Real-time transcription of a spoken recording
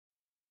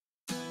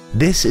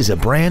This is a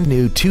brand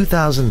new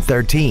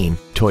 2013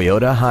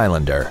 Toyota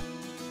Highlander.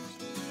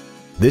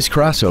 This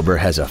crossover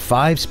has a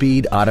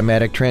 5-speed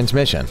automatic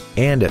transmission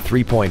and a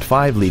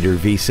 3.5-liter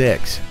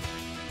V6.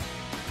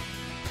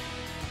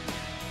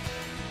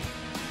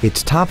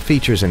 Its top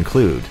features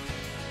include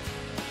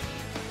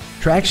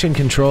traction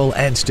control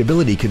and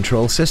stability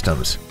control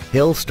systems,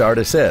 hill start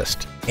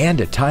assist, and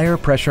a tire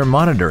pressure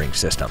monitoring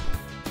system.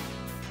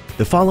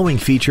 The following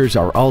features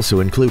are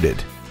also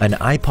included: an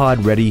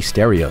iPod-ready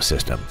stereo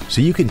system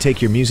so you can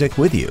take your music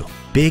with you,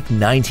 big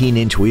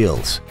 19-inch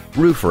wheels,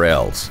 roof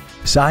rails,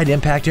 side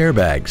impact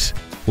airbags,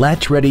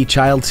 latch-ready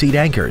child seat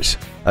anchors,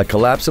 a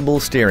collapsible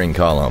steering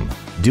column,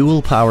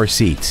 dual power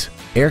seats,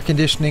 air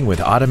conditioning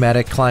with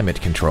automatic climate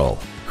control,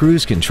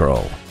 cruise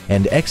control,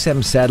 and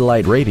XM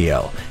satellite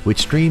radio, which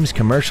streams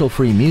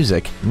commercial-free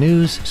music,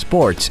 news,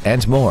 sports,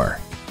 and more.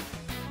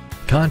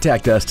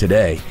 Contact us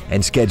today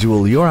and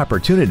schedule your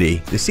opportunity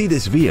to see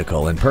this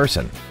vehicle in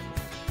person.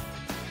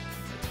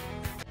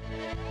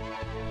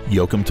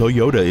 Yoakum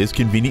Toyota is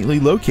conveniently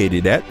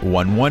located at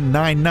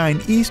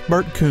 1199 East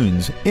Bart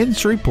Coons in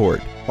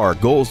Shreveport. Our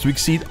goal is to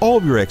exceed all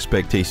of your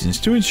expectations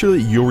to ensure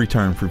that you'll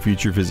return for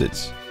future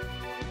visits.